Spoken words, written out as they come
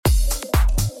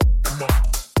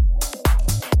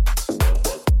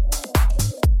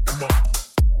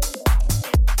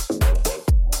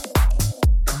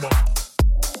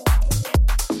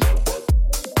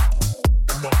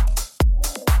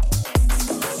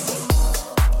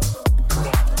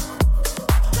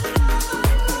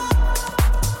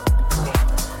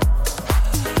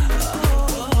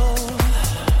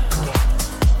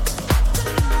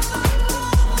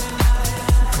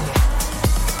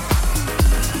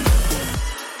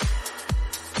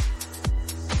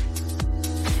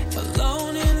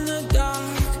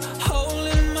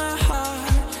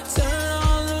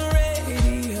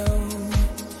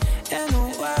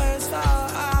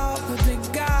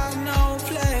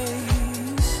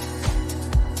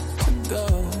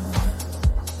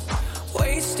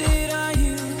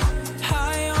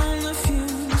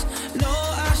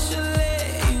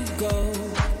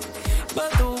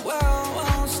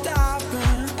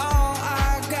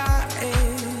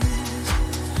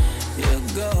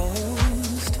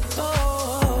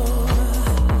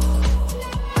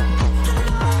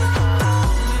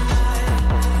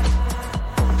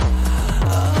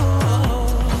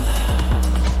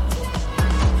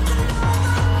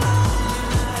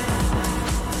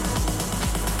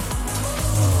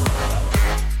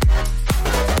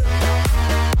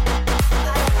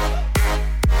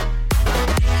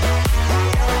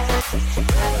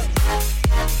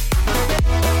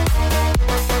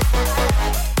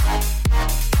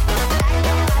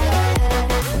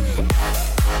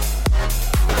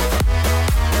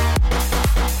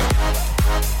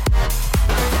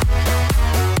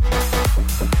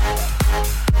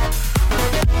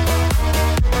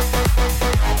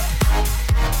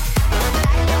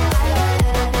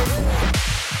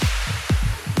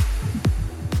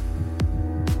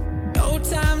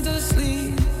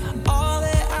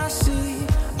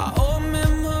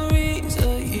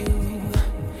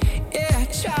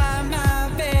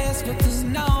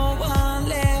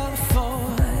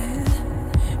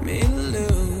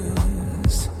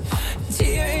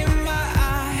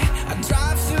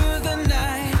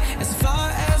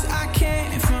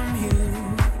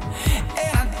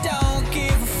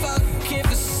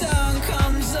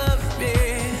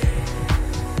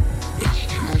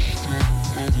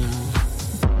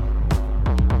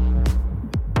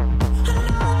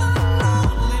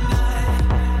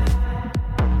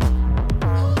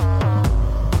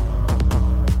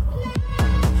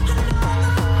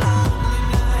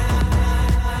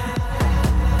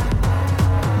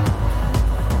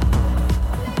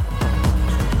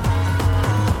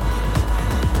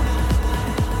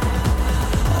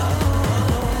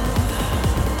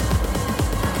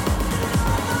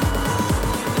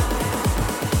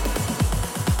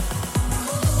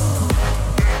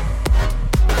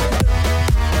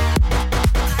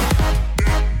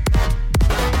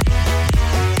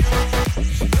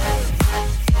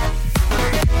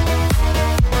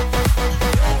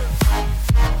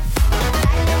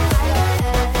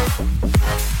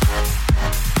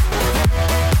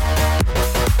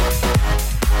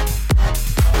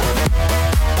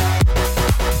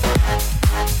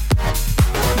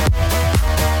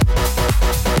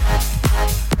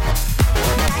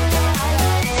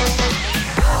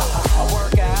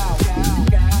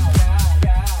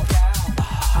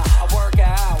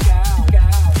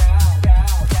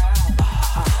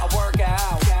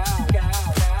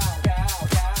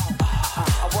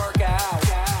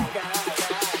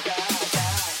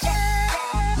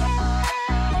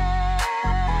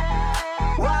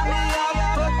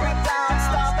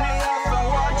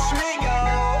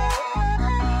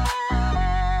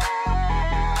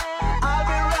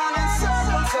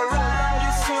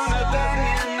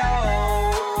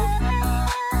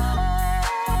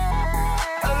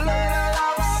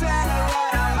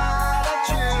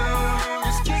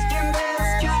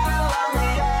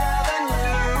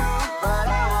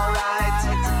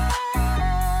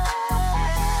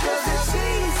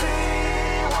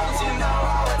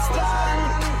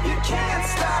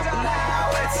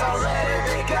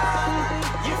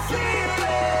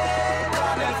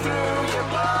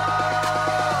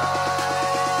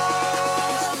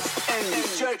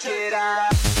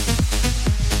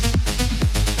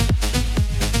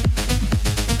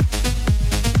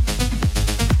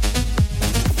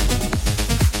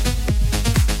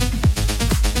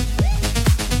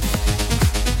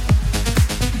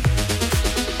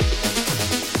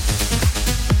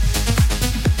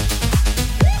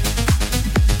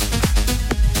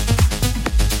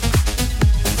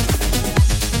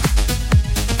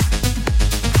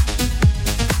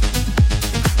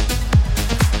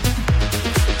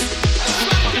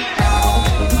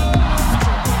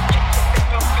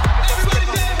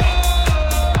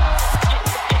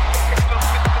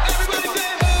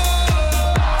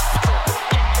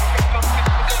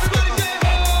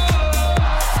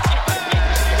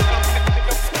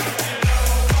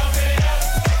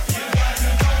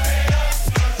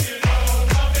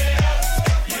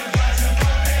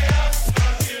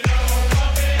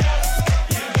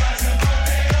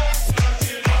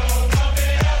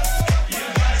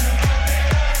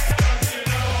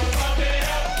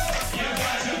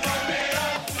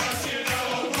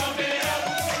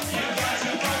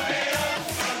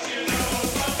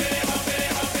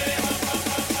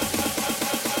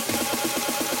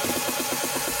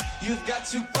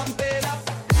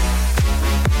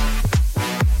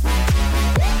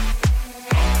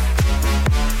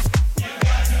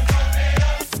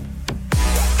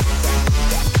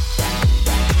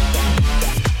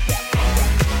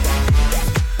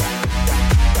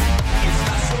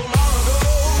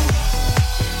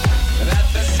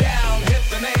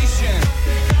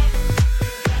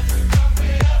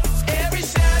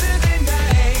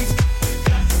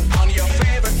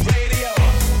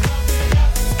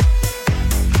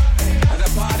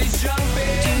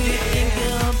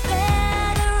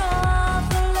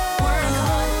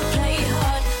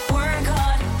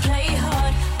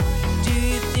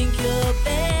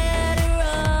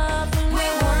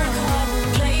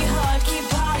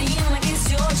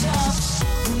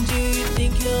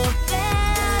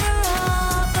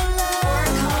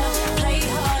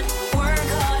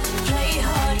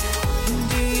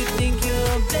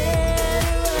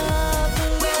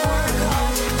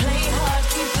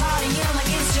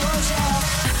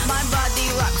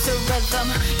rhythm.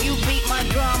 You beat my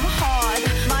drum hard.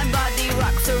 My body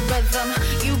rocks a rhythm.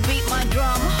 You beat my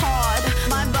drum hard.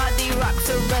 My body rocks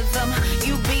a rhythm.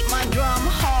 You beat my drum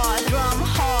hard. Drum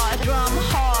hard. Drum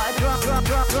hard. Drum drum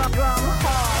drum drum drum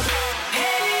hard.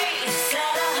 Hey,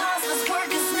 said a hustler's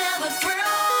work is never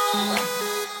through.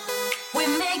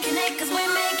 We're making it 'cause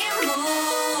we're making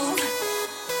move.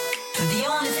 The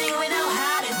only thing we know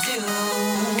how to do.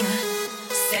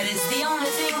 Said it's the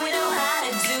only thing we know how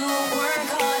to do. Work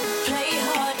hard, play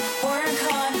hard, work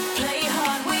hard,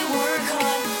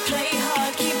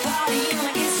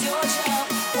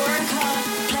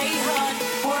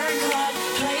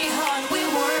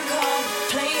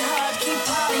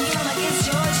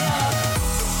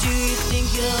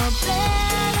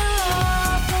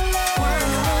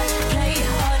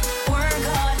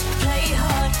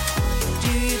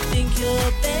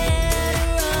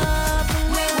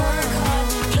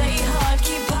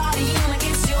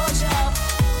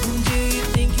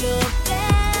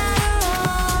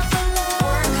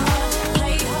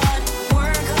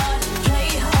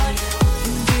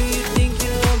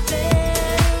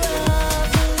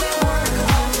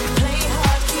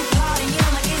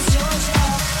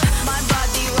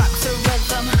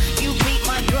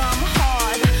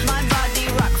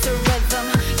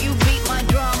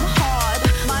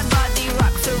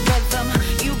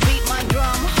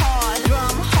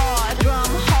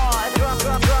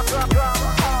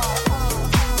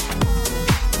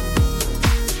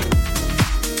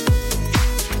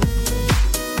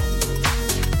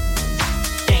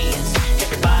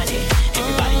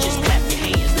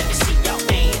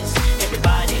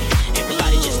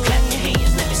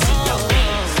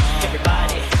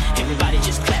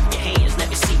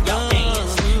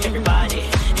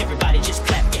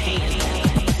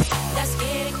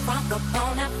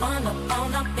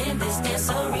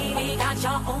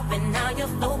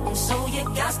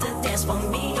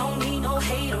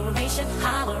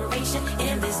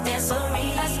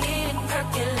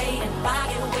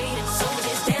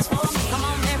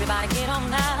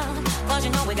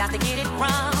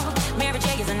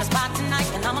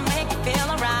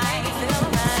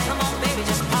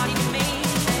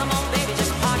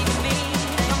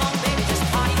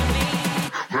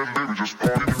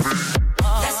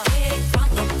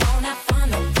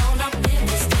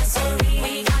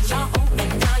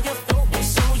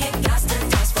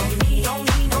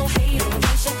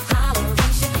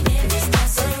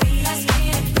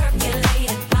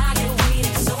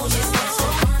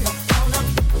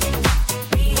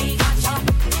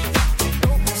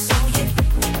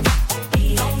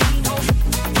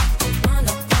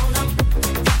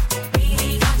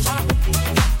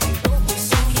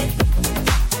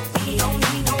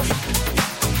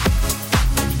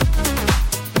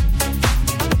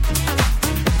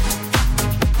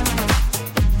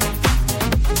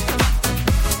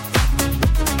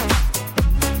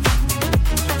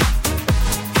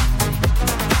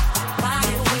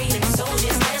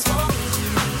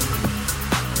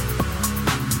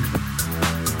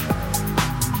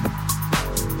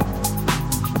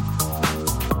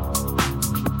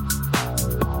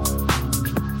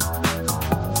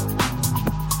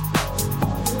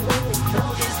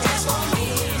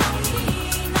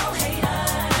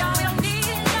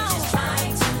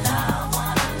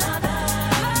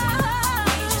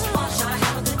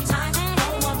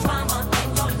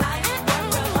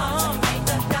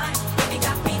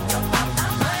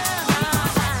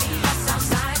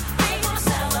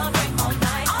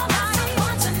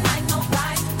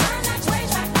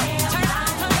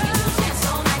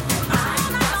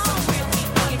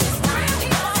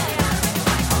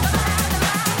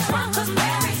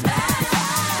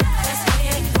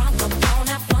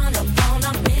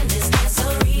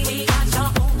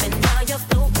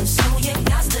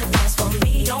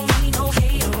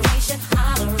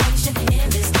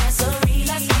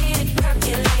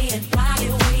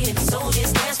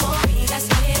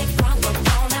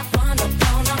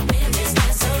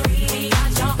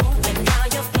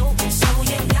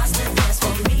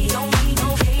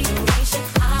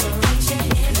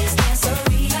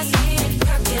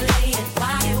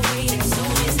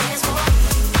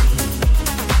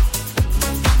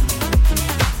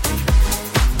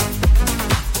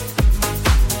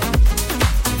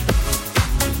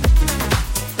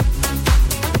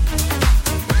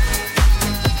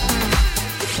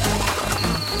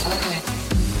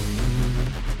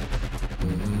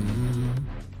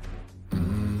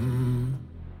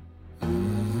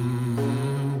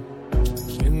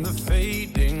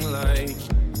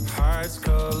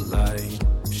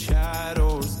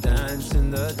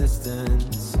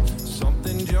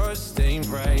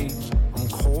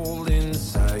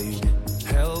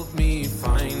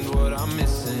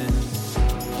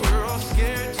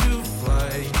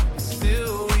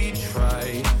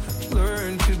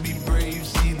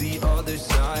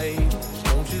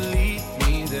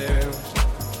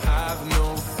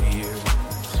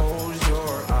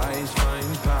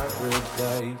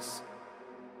 paradise.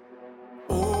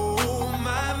 Oh,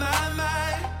 my.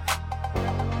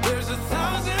 There's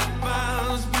 1,000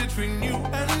 miles between you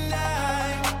and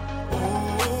I.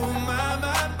 Oh, my.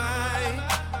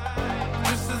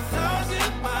 Just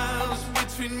 1,000 miles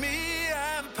between me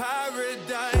and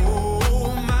paradise.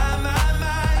 Oh, my.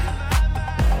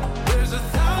 There's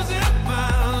 1,000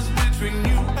 miles between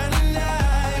you and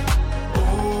I. Oh,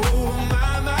 my.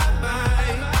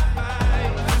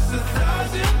 Just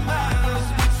 1,000 miles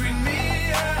between me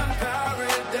and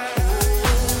paradise.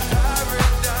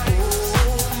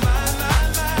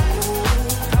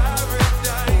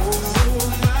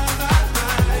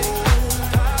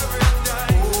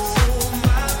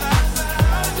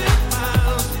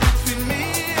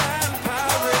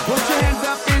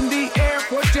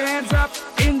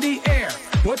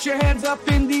 Put your hands up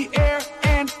in the air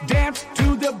and dance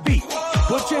to the beat.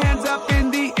 Put your hands up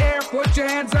in the air, put your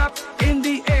hands up in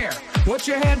the air. Put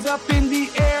your hands up in the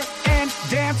air and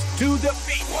dance to the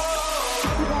beat.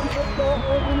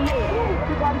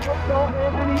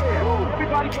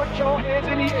 Everybody put your hands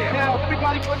in the air. Now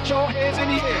everybody put your hands in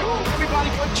the air. Everybody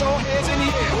put your hands in the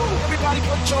air. Everybody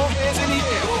put your hands in the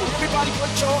air. Everybody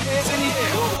put your hands in the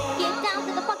air. Get down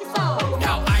to the fucking soul.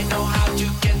 Now I know how to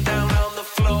get down on the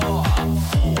floor.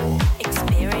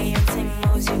 Experiencing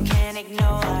moves you can't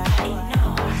ignore.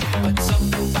 But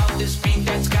something about this beat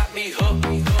that's got me hooked.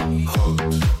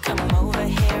 Come over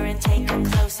here and take a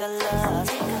closer look.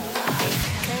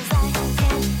 'Cause I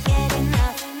can't get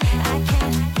enough. I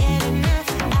can't get enough.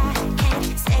 I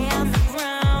can't stay on the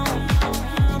ground.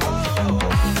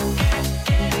 I can't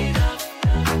get enough.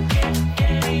 I can't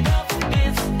get enough.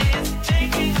 This is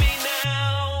taking me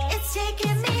now. It's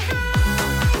taking me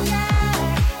higher,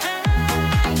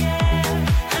 higher,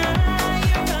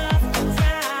 higher off the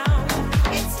ground.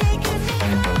 It's taking me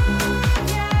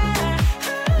higher,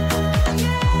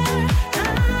 higher,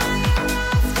 higher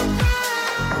off the ground.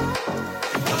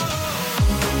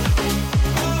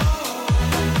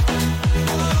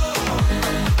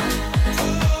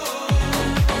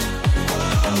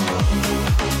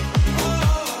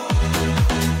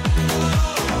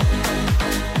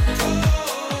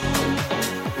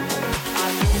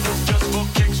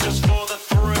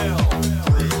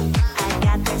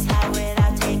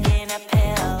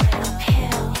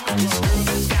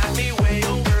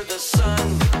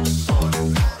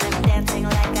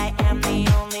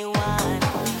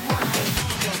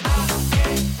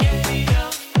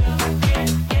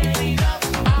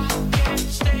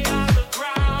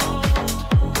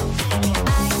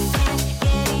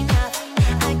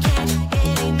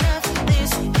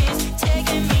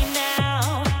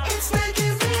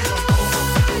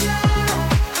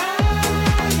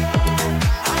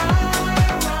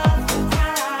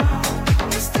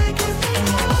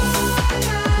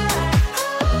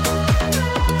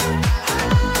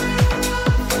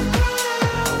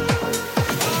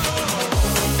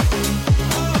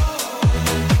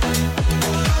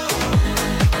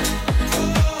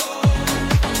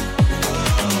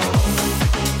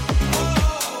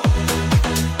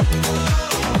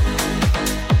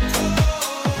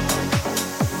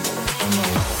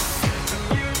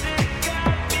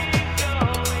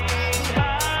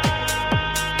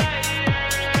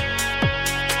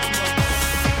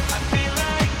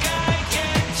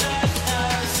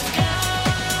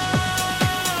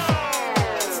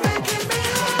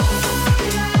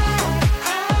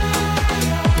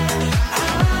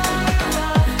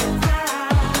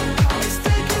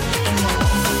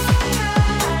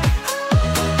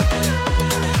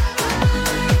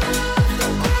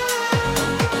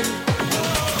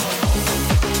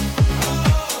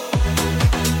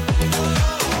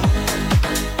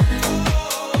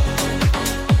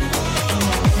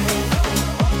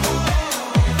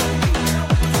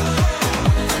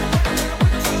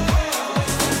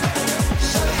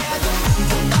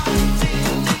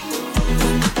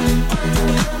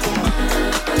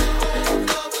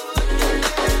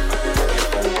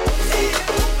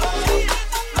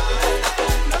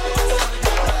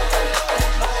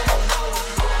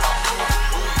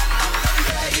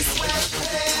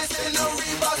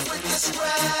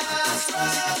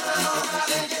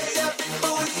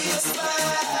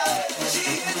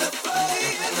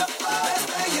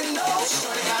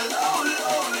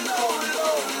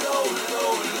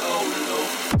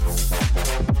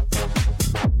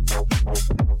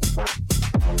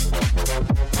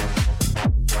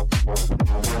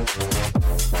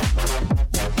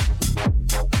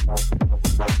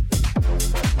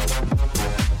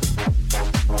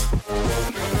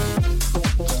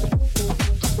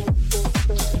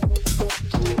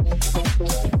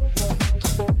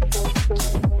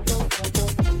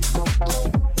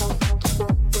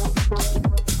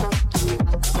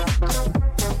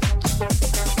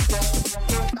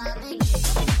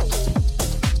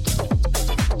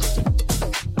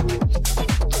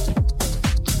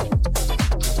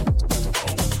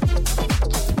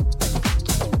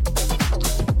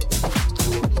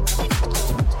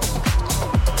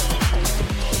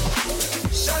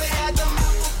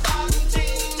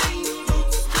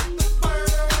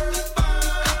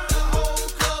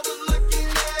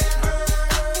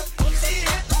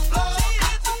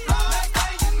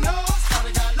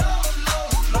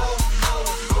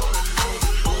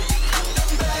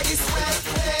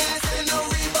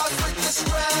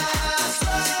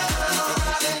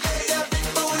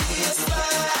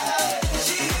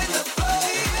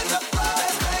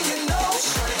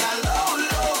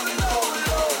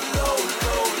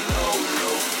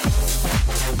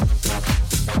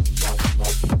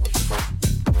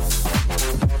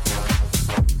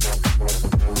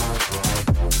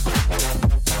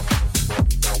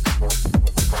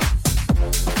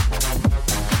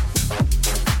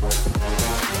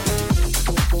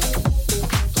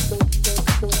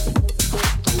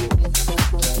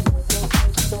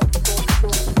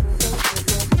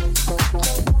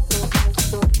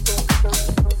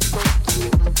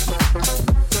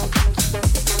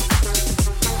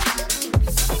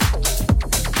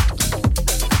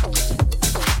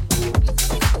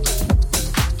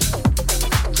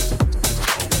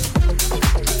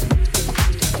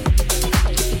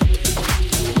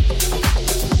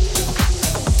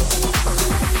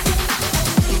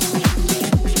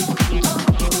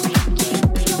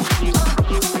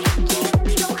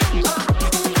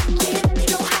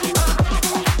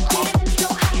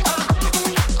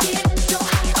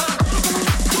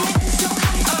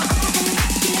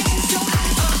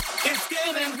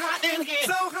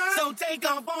 so take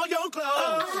off all your clothes.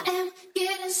 I am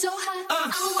getting so hot.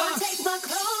 I wanna take my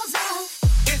clothes off.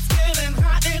 It's getting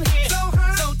hot in here,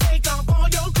 so take off all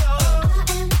your clothes.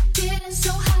 I am getting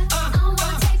so hot. I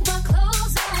wanna take my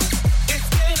clothes off. It's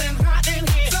getting hot in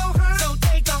here, so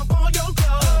take off all your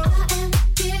clothes. I am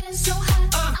getting so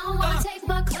hot. I wanna take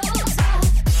my clothes off.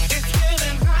 It's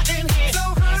getting hot in here,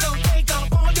 so take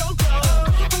off all your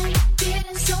clothes. I am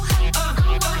getting so hot. I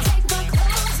wanna take my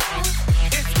clothes off.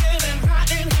 It's getting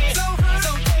hot in here,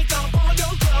 so take off all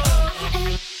your clothes. I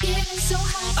am getting so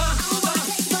hot. I wanna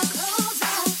take my clothes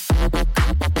off.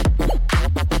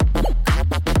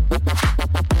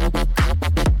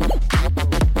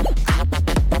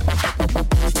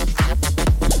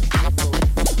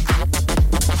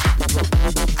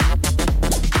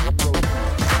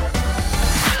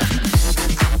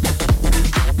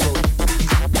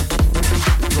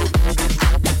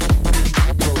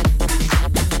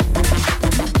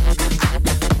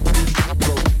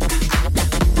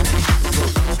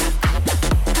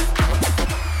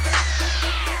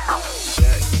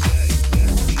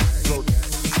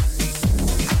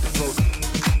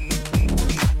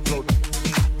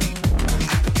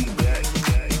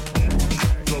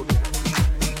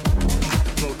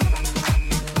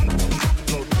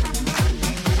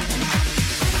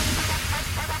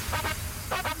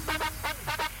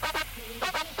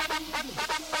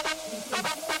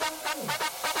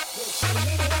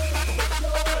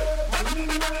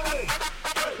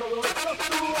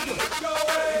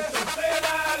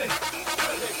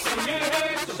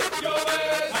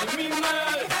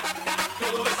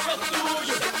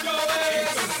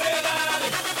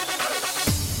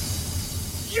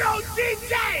 Yo,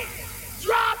 DJ,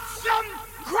 drop some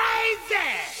crazy!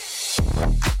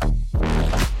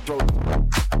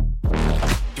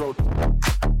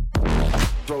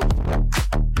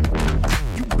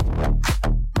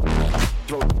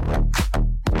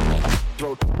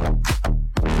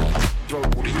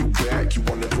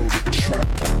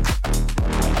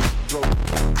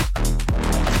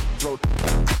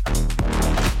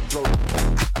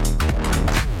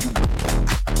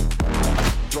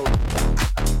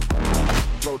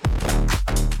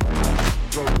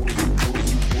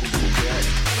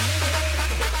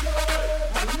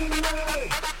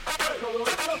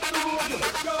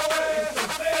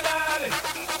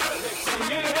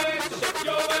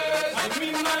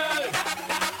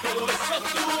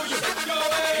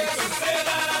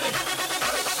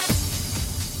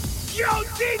 Yo,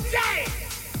 DJ,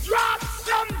 drop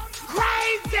some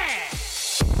crazy!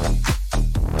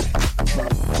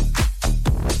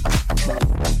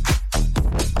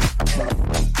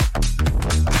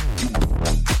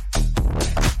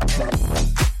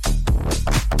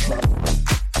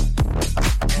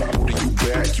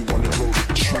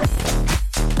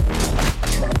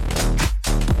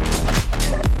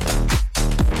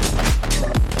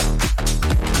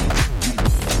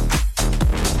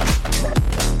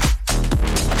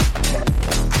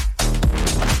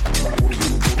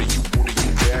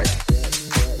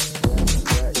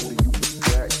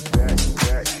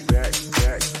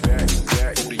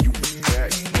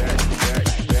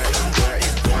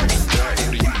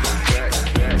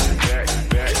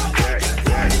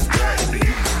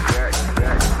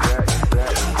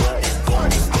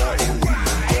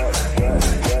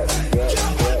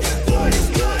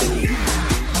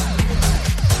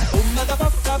 Come da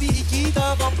porca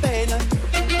picchita va bene.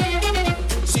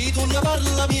 Se tu ne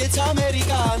parla miezza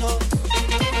americano,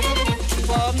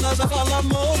 quando si fa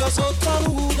l'amore sotto la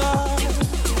luna,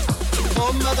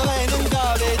 come da lei non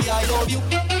cade di I love you.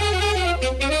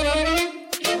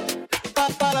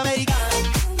 Papà l'americano.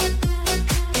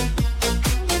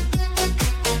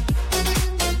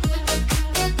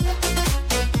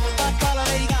 Papà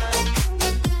l'americano.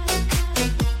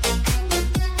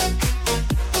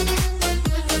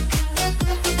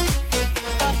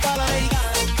 Papà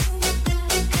l'americano.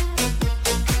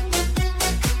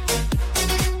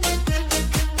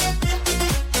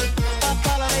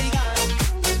 Papà l'americano.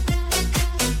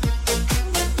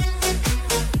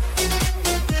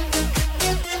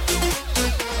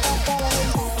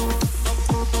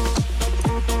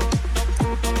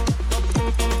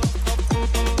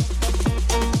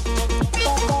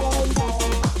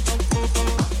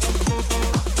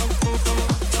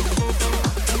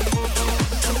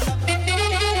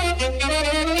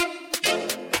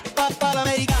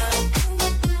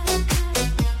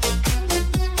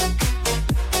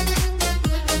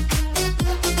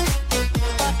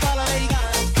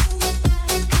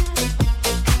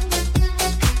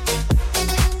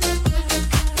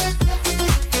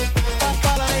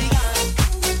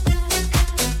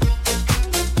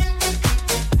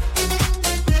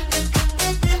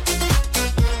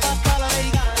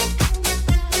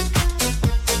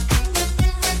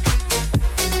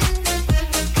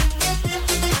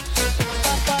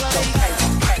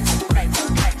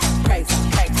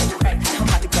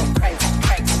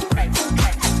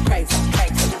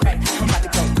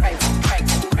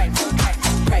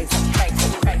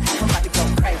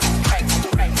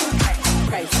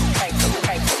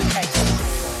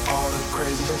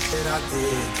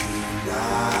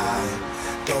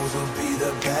 Those will be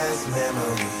the best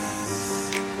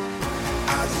memories.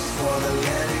 I just wanna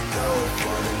let it go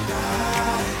for the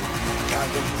night. That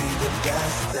could be the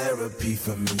best therapy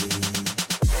for me.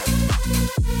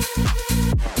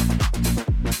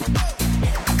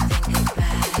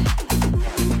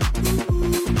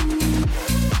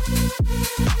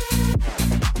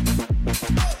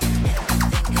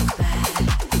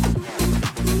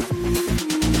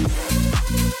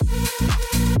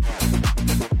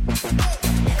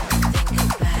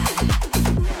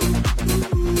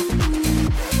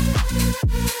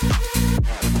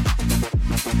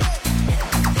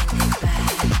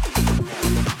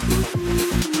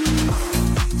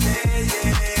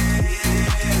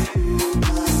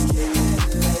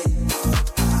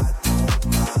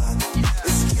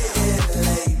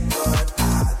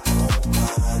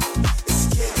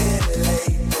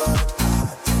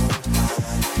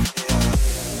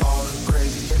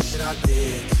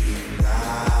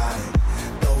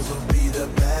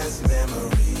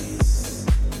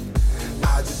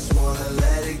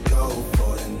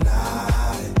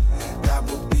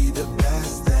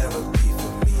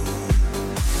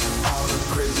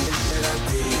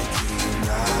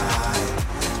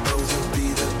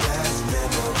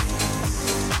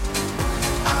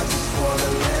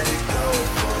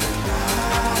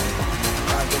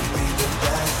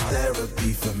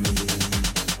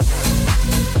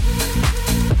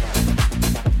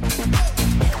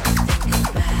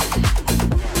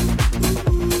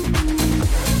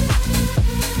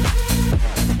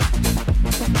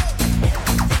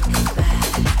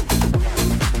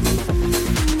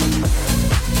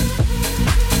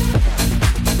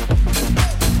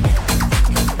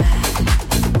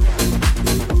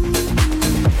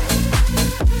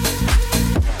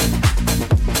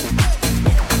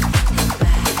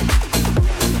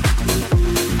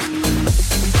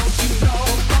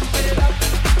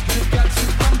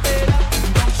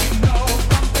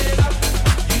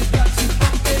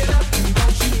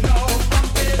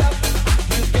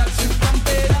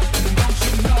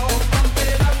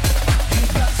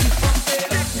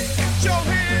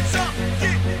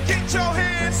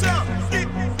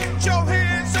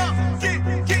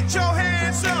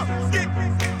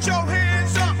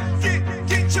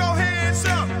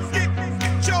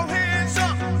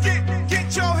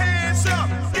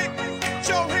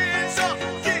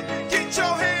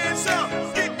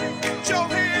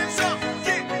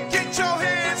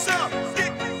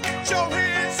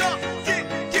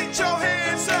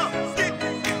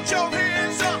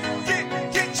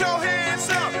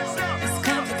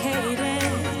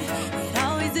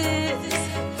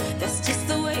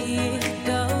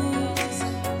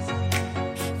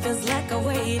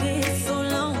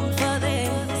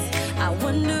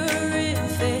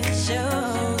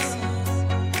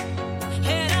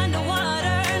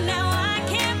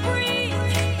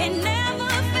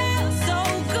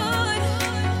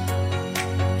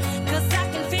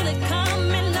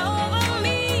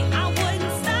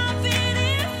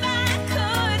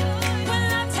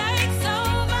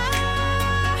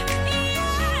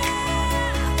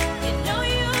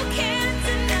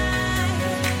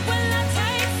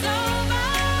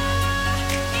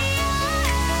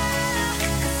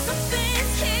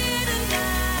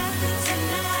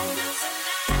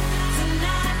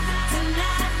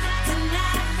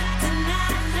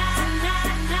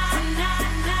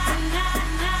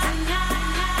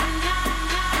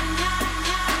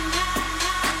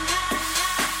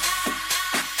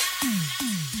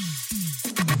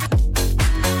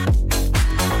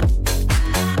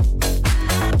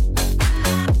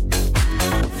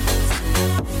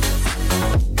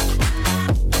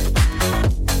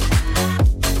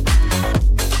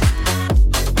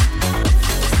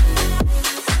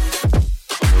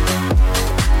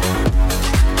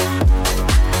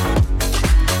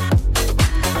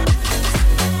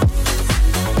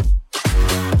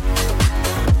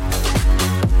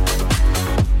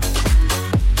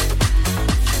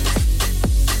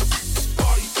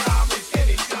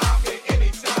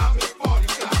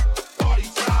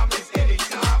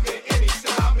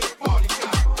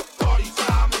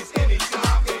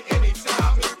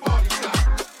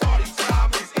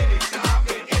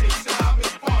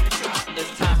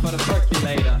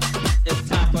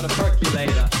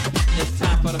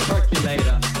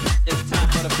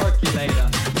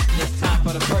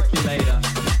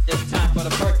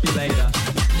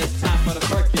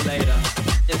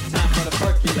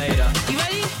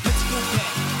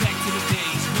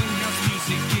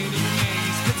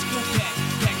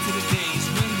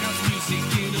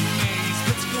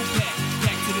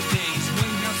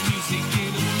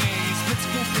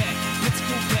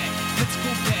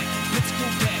 Let's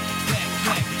go back.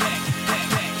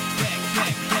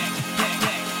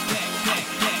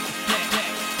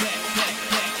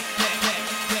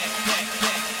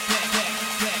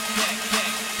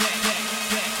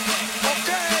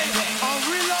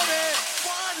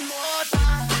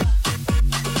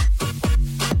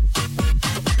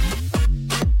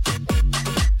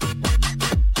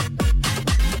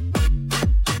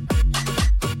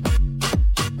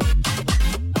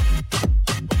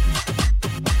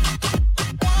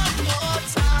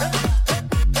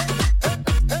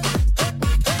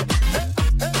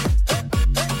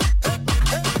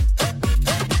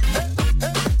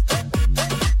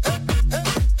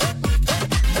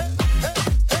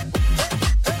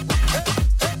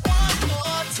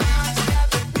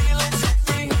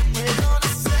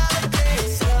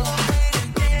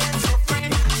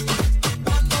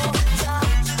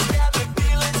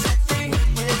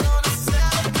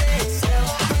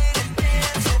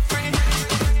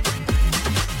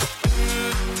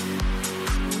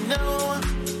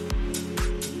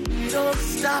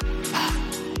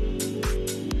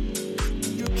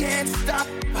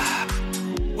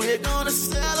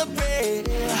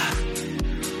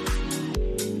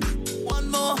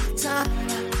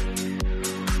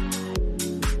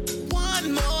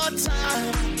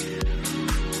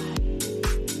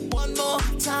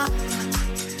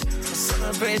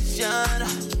 expression.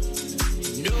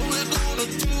 Know we're gonna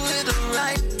do it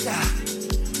right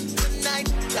tonight.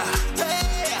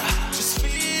 Hey, just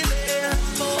feel it.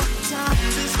 One more time,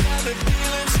 this got me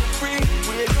feeling so free.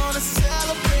 We're gonna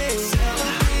celebrate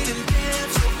and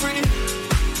dance so free.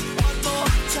 One more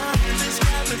time, this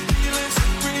got me feeling so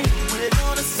free. We're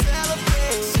gonna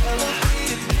celebrate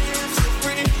and dance so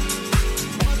free.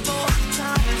 One more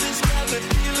time, this got me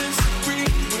feeling so free.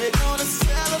 We're gonna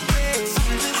celebrate.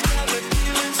 This got me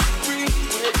feeling so free.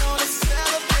 We're gonna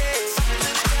celebrate.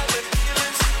 This got me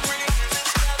feeling so free. This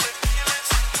got me feeling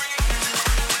so free.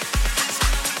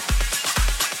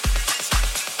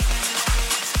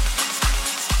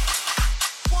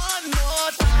 One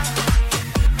more time.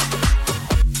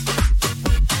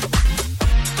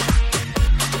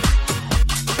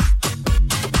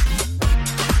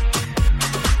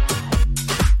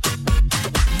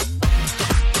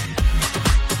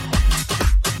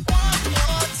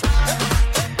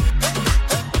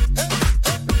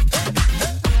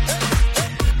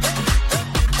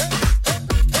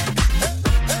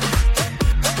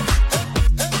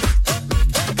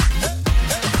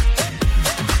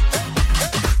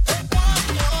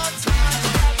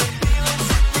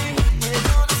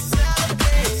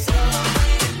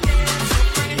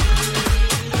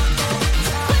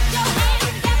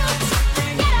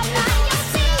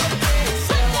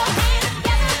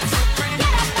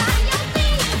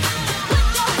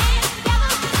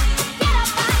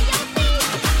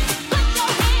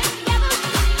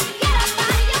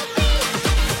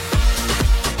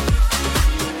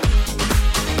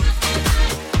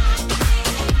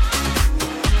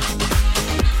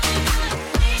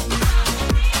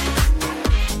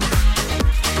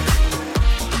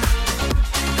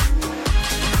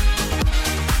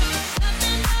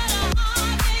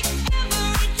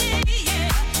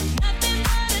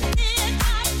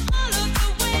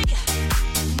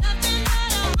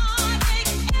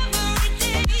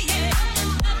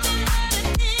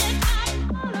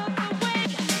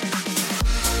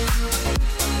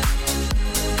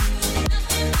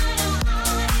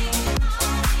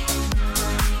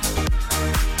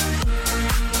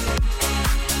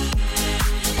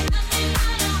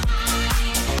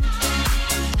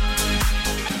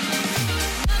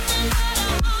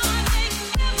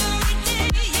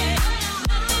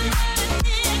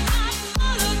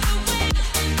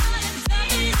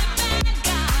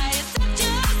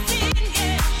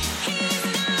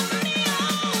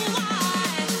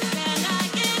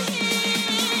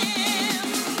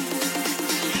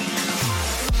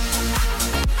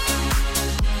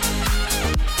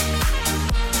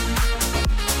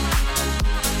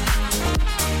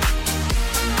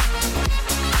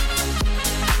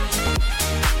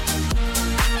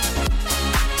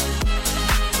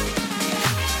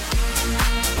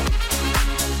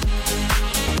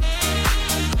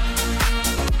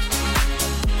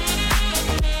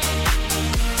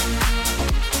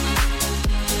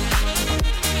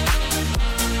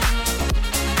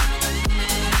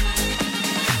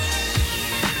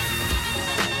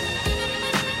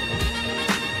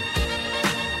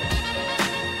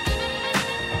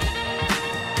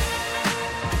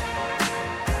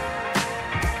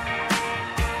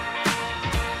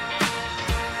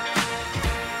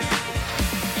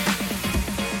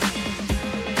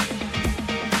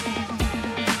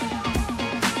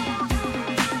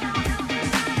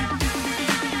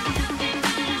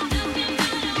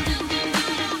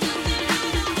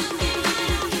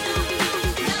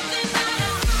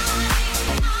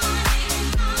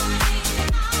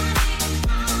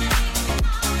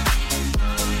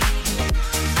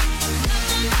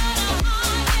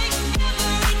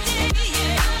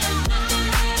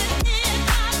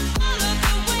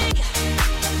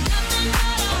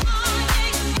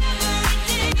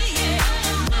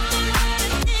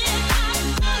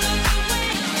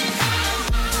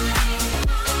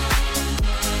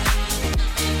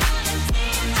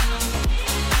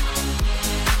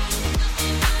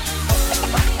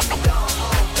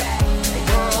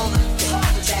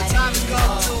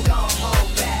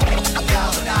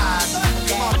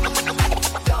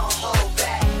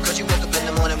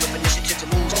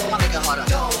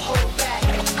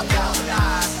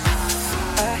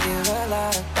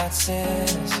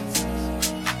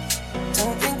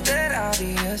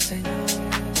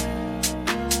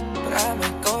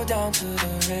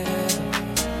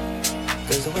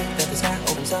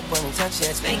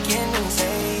 It's making me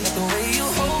say the way you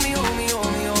hold me, hold me,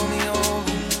 hold me, hold me, hold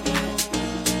me.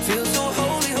 Feel so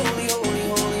holy, holy, holy,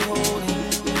 holy, holy.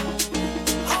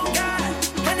 Oh God,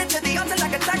 run into the altar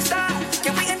like a track star.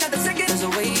 Can we end the second? 'Cause the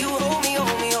way you hold me,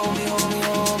 hold me, hold me, hold me,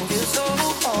 hold me. Feel so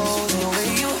holy, the way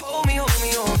you hold me, hold me,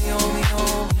 hold me.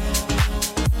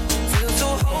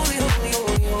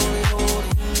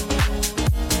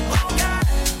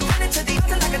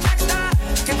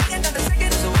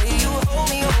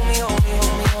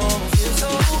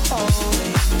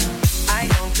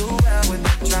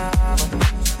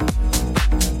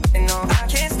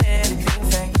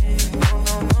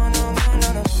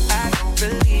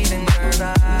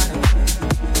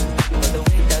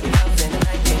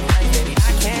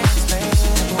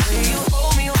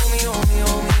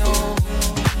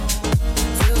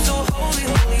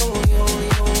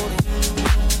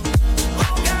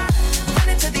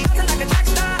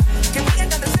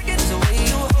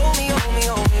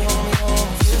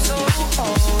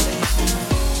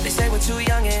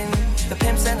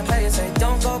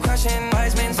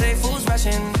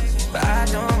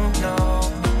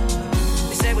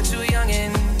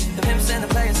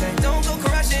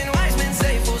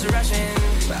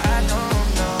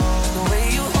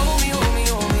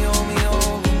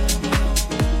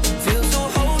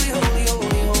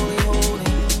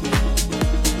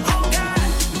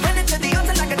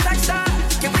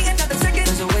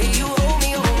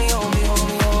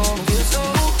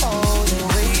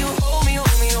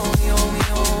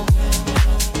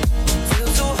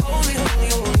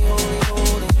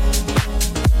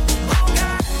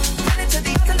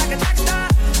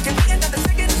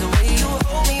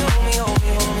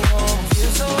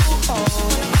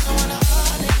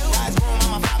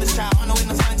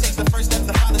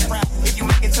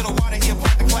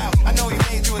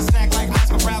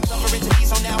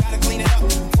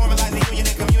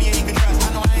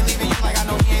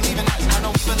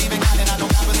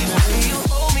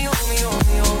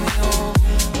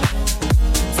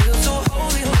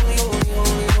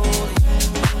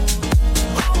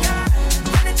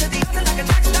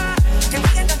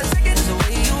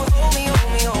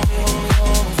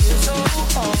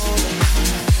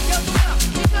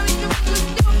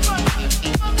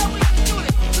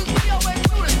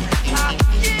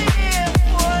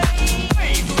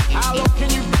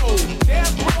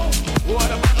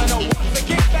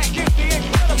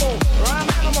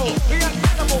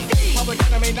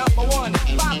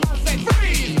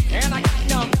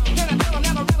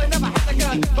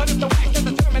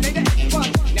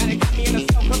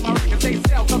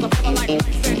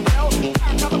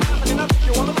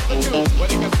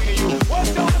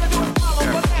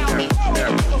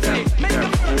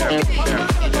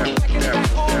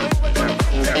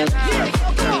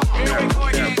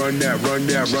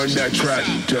 that track.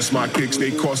 Just my kicks,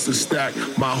 they cost a stack.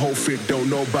 My whole fit, don't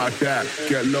know about that.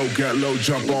 Get low,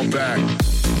 jump on back.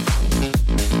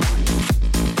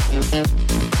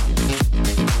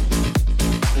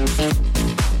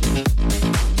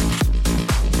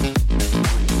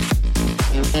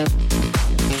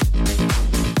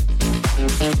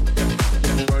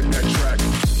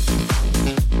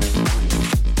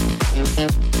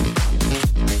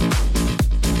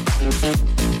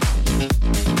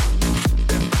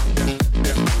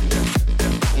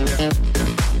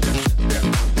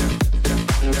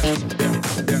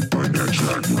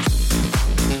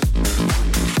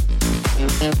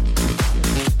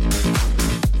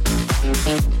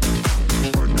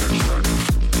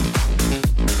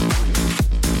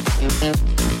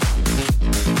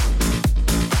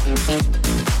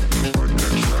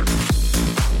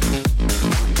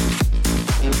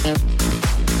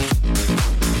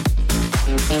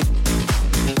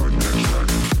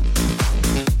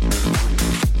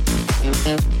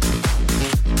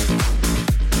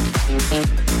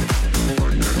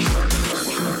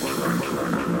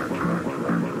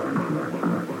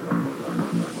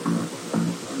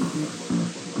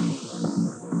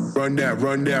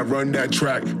 Run that track. Run that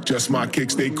track. Just my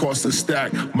kicks, they cost a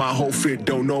stack. My whole fit,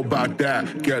 don't know about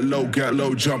that. Get low,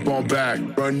 jump on back.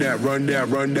 Run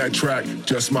that track.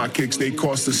 Just my kicks, they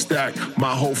cost a stack.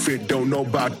 My whole fit, don't know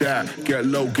about that. Get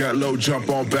low, jump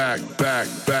on back. Back.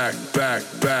 Run that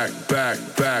track. Back.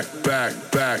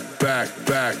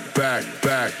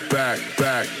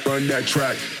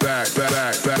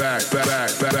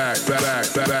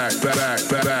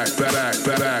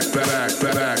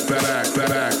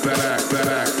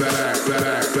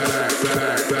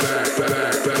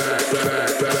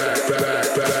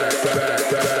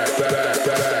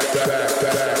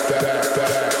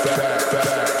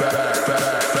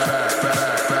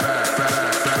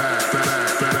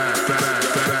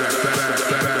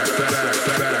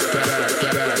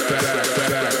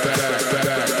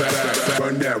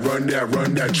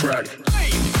 Run that track. Hey,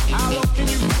 how low can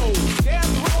you go? Damn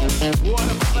low. What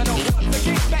a fun to want to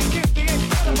kick back is the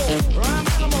incredible. I'm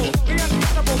animal, the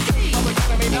unbeatable. Public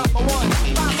enemy number one.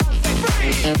 5 1 say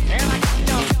free. And I got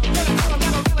them. Get a color that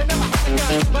I really never had a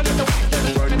gun. But it's a way to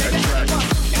run that track.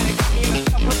 And it got me in the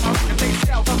stuff with my record they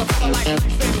sell. Cause a fella like me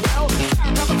said, well,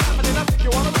 I'm coming confident enough if you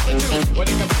wanna listen to what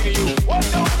it can be to you. What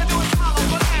you wanna do is follow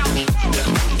for now.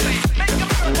 Say, make a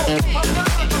miracle. I'm not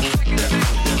gonna take it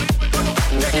back.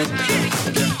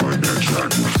 Run that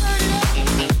track.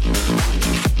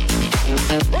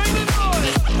 Bring the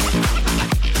noise.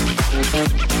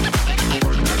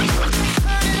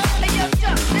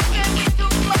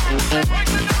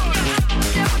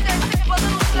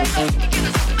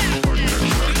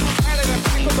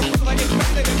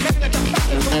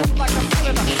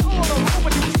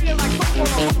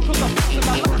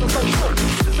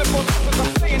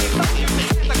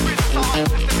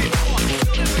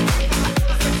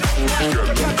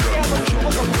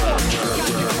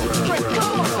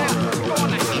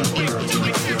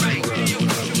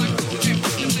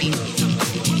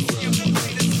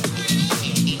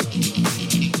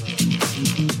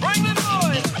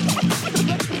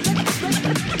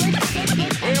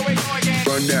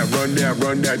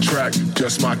 Run that track.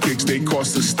 Just my kicks, they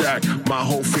cost a stack. My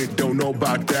whole fit, don't know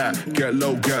about that. Get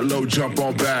low, jump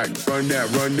on back. Run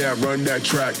that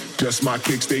track. Just my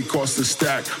kicks, they cost a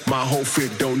stack. My whole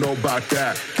fit, don't know about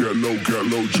that. Get low,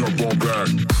 jump on back.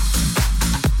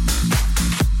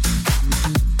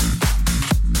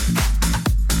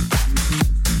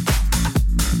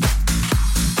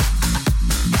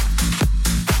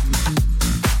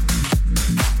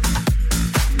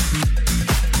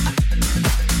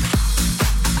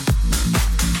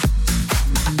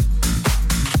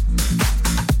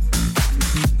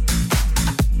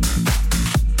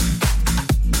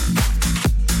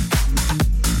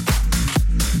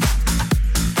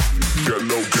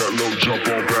 Jump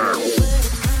on back.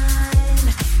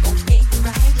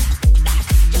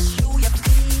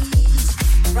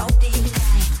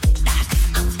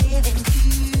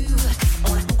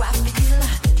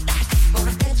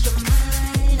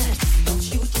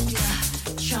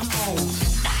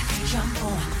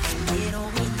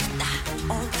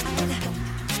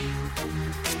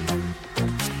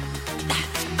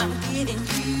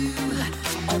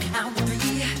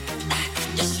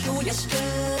 Just show your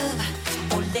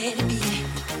stuff, or let it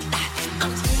be.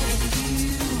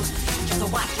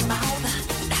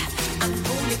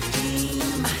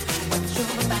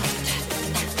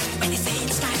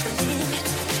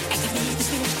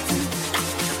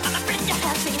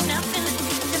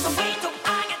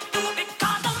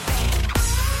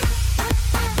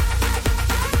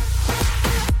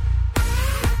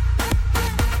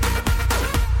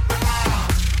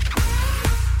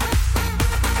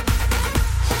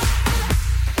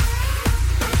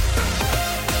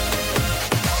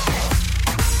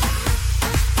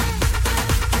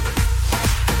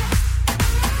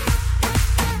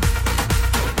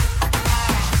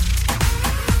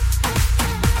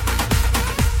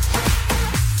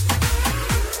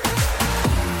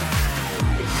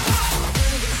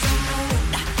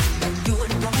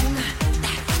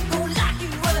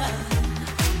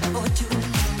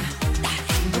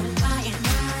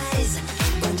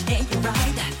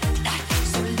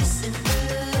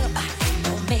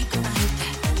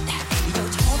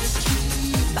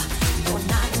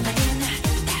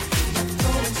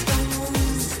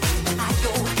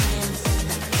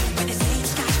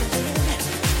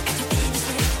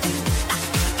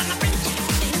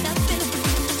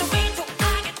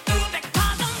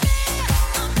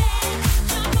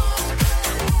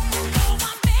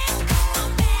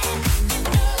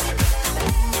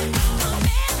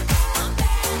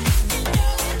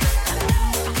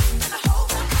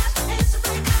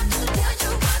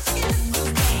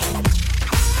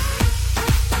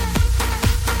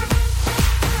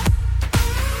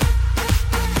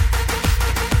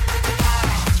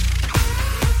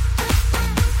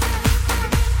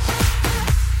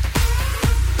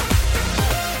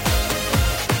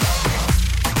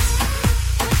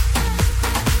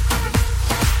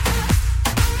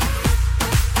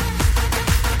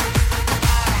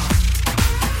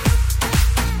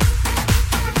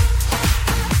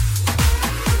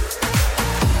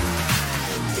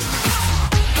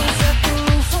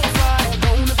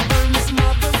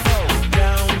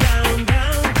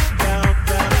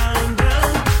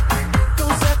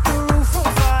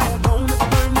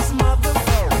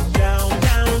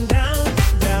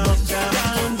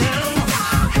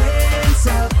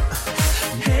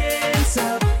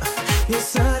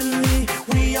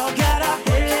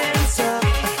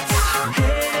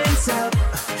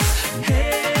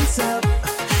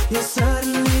 Yeah,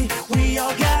 suddenly we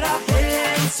all got our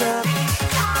hands up.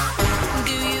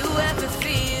 Do you ever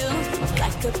feel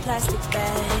like a plastic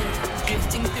bag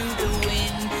drifting through the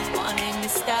wind, wanting to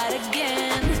start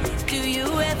again? Do you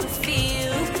ever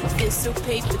feel so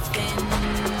paper thin,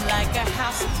 like a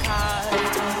house of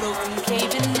cards, all broken,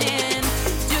 caving in?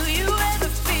 Do you ever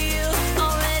feel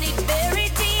already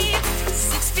buried deep,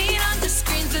 6 feet under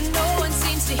screens and no one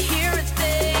seems to hear a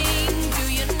thing? Do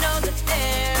you know that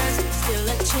there's still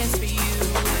a chance for you?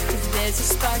 'Cause there's a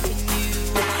spark in you.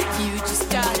 You just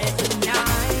gotta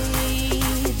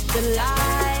ignite the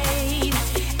light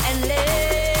and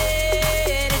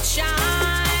let it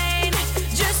shine.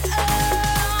 Just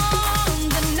on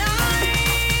the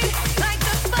night, like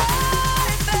the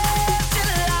 4th of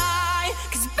July.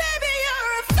 'Cause baby,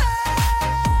 you're a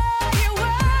firework.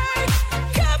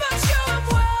 Come on, show 'em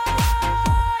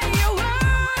what you're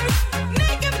worth.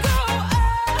 Make 'em go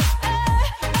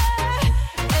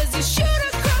as you shoot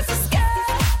across the sky.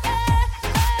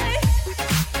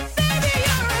 Baby,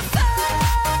 you're a firework.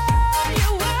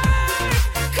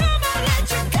 Come on, let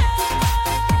your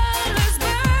colors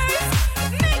burst.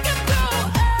 Make 'em go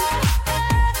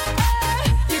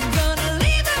you're gonna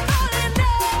leave them all in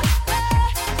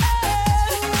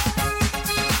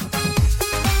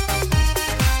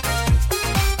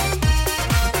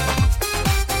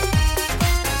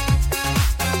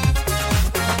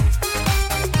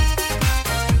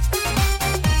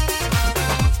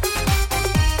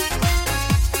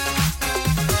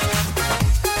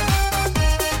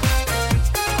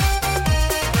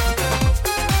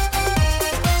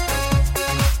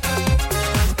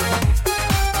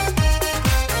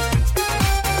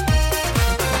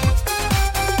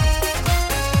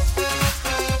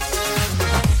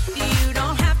You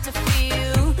don't have to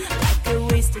feel like a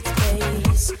wasted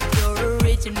space. You're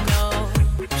original,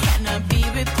 cannot be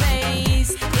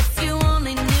replaced. If you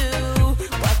only knew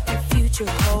what the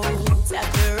future holds.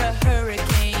 After a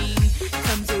hurricane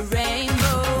comes a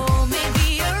rainbow.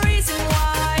 Maybe a reason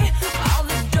why all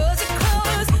the doors are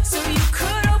closed, so you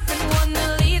could open one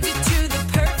that leads you to the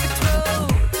perfect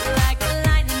road. Like a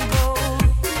lightning bolt,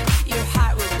 your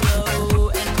heart will glow,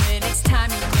 and when it's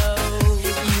time, you know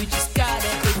you just gotta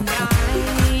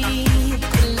ignite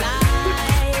the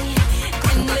light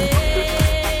and let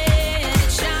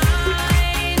it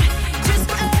shine. Just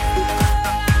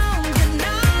on the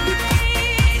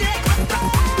night, like the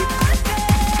 4th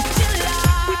of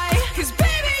July. 'Cause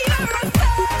baby, you're a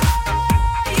firework.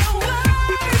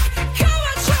 Come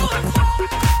on, show 'em what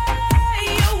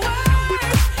you're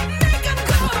worth. Make 'em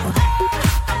go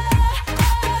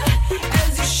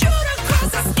as you shoot across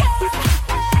the sky.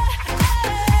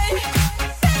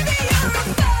 Baby, you're a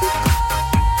firework.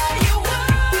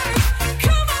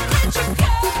 Come on, let your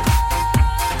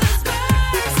colors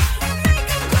burst. Make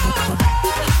 'em go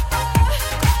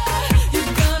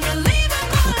you're gonna leave them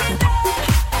all in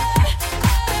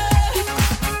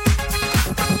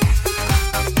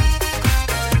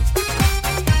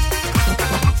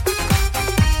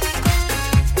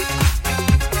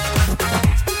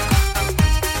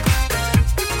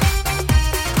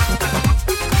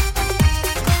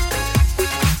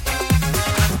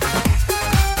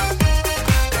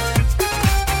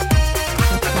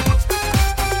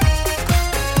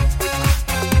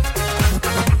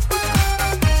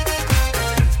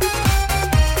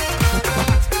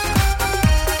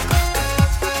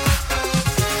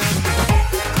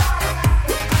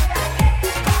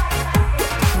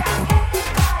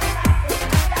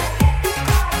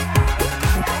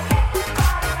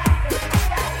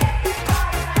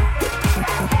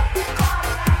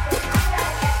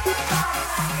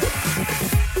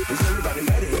Is everybody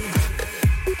ready?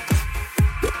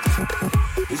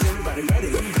 Is everybody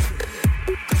ready?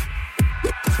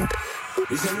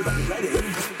 Is everybody ready?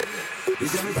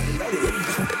 Is everybody ready?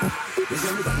 Is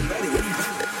everybody ready?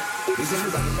 Is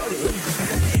everybody ready?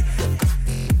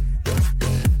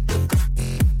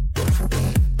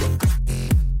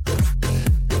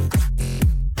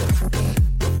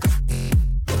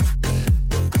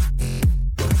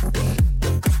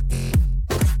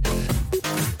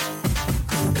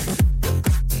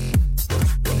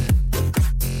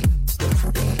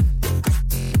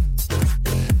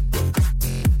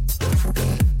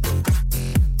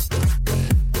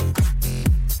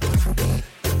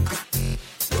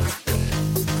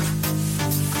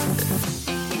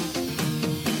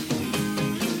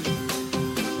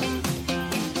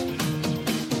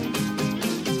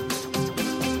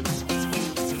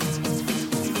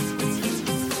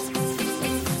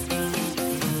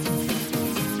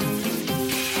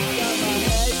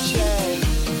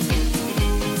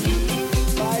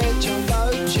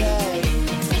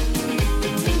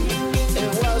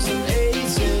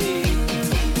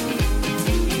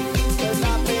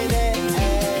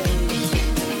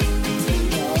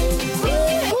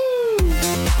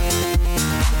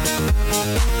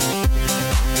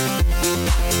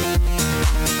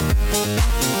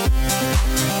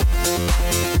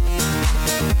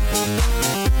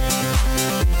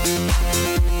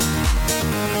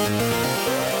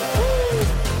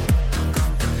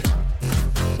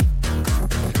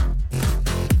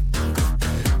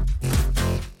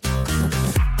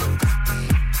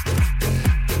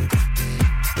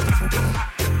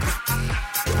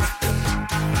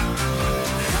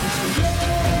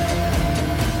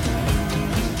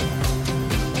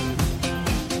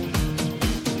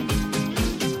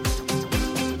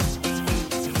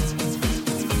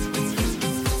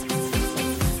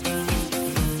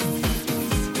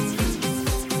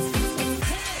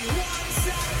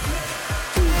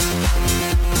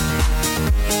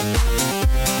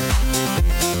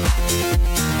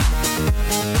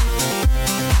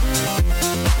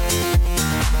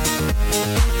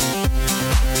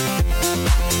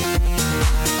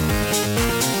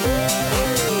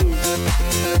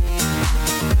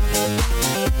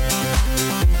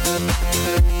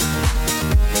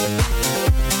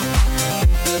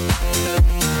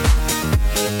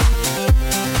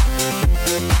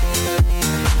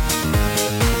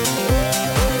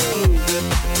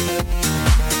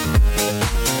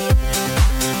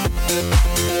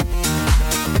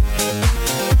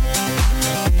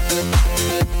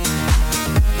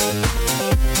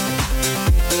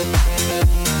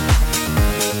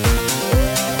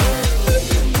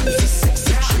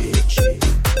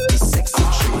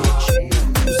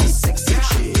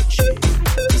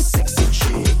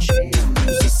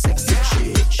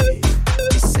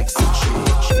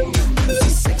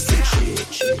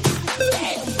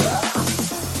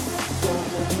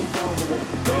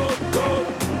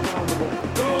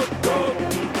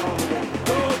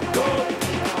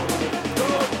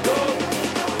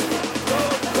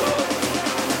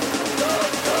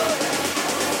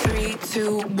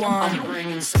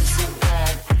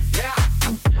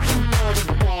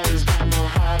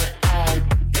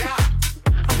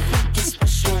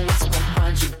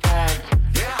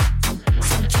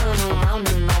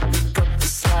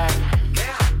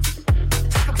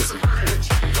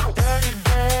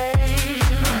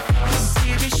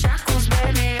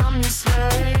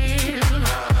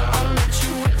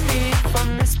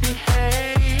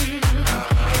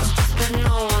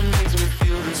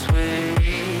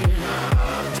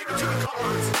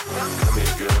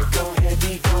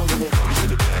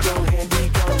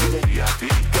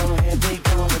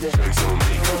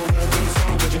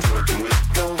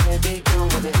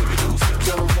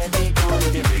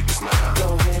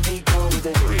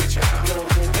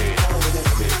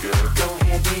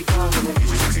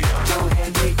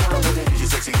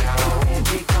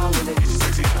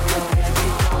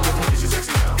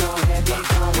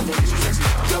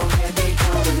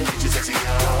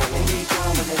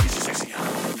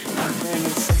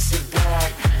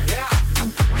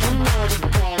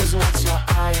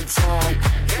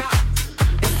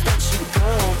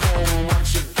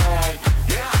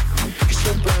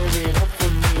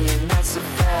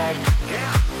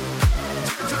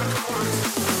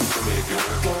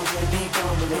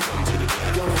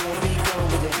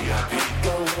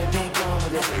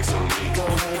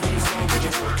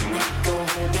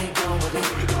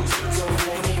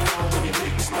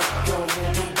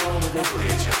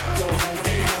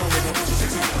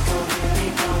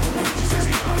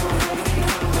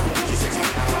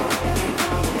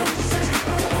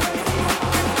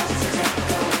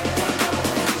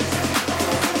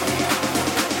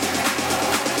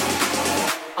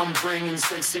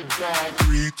 sit back.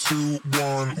 3, 2,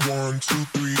 1, 1, 2,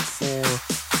 3, 4.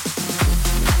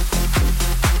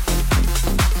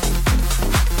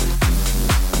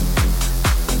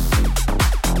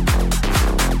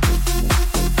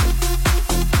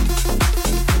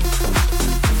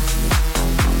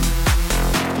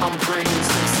 I'm bringing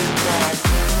some sit back.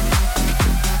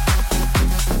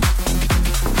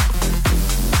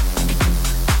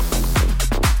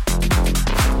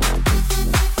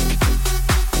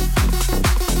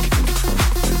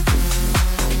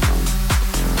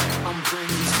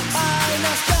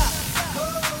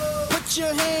 Put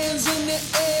your hands in the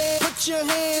air. Put your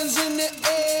hands in the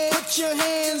air. Put your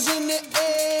hands in the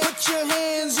air. Put your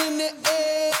hands in the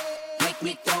air. Make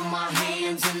me throw my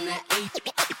hands in the air.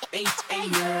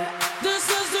 This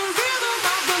is the rhythm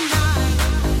of the night.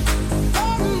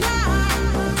 Oh, night.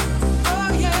 Oh,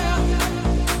 yeah.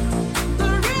 The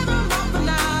rhythm of the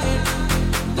night.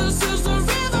 This is the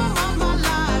rhythm of my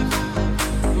life.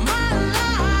 My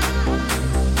life.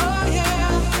 Oh, yeah.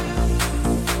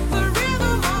 The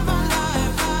rhythm of my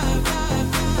life.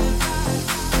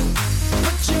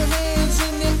 Put your hands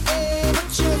in the air.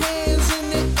 Put your hands in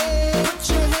the air. Put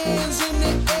your hands in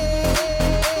the air.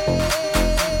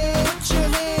 Put your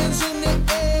hands in the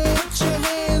air. Put your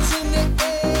hands in the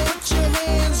air. Put your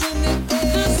hands in the air.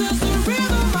 This is the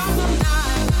rhythm of the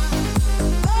night.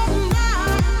 Oh,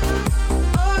 night.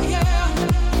 Oh, yeah.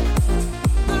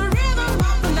 The rhythm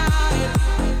of the night.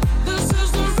 This is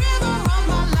the rhythm of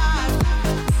my life.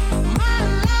 My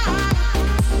life.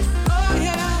 Oh,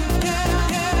 yeah, yeah,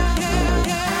 yeah, yeah,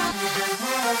 yeah.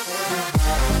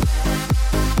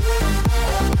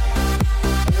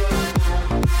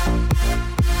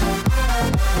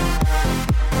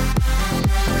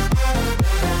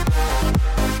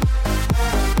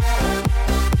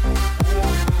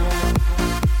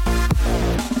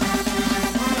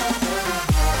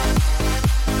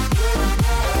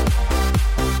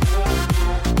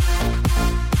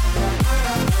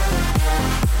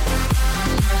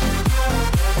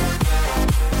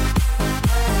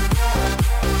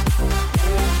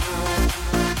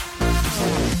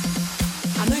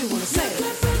 I know you wanna say it.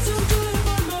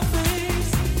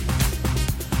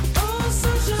 Oh,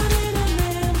 sunshine in an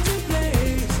empty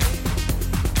place.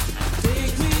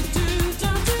 Take me to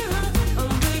downtown, oh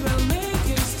baby, I'll make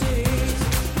you stay.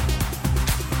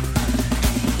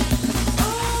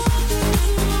 Oh,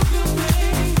 dancing up your way,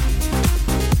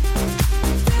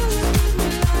 feeling me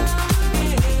loud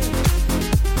again.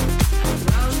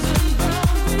 Round and round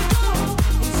we go,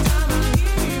 each time I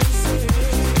hear you say.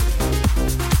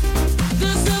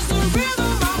 This is the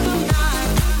rhythm of the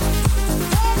night.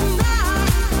 Oh,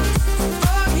 night.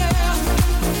 Oh, yeah.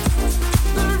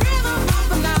 The rhythm of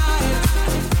the night.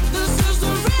 This is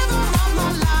the rhythm of my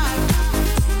life.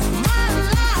 My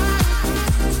life.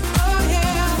 Oh,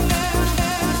 yeah, yeah,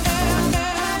 yeah, yeah,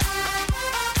 yeah.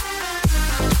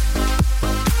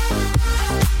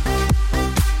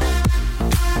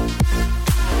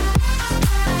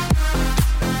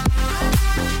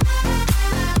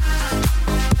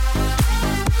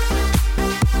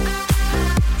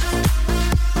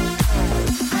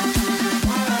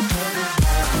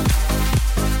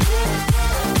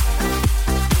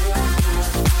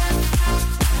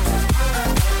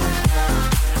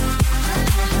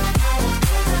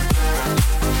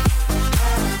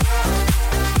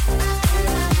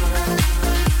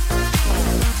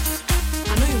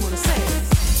 I know you wanna say it.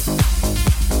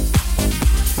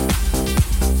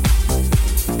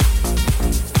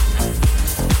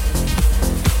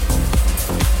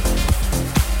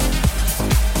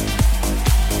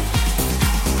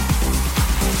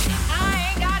 I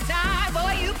ain't got time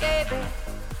for you, baby.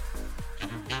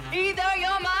 Either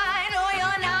you're mine or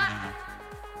you're not.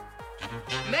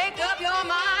 Make up your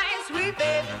mind, sweet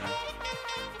baby.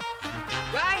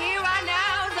 Right here, right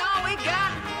now is all we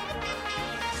got.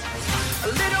 A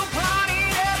little party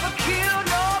never killed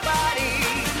nobody.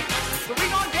 So we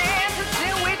gon' dance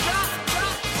until we drop.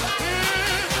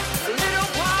 A little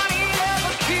party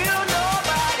never killed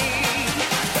nobody.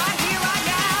 Right here, right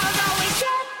now is all we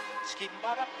got.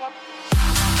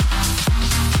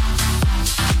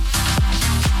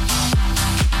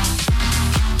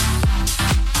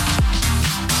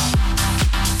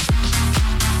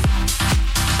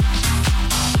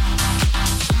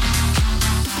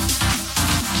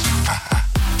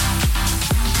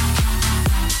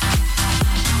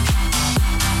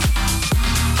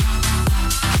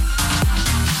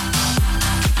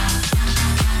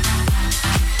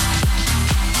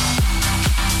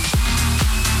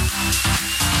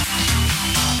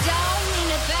 Don't mean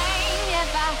a thing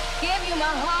if I give you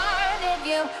my heart, if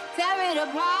you tear it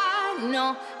apart.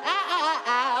 No,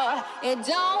 It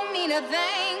don't mean a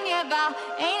thing if I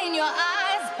ain't in your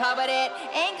eyes, but it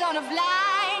ain't gonna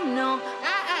fly, no.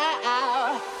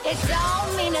 It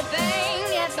don't mean a thing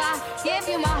if I give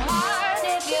you my heart,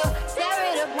 if you tear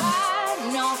it apart,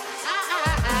 no.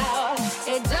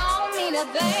 It don't mean a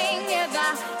thing if I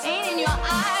ain't in your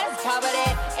eyes, but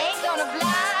it ain't gonna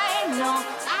fly,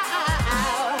 no.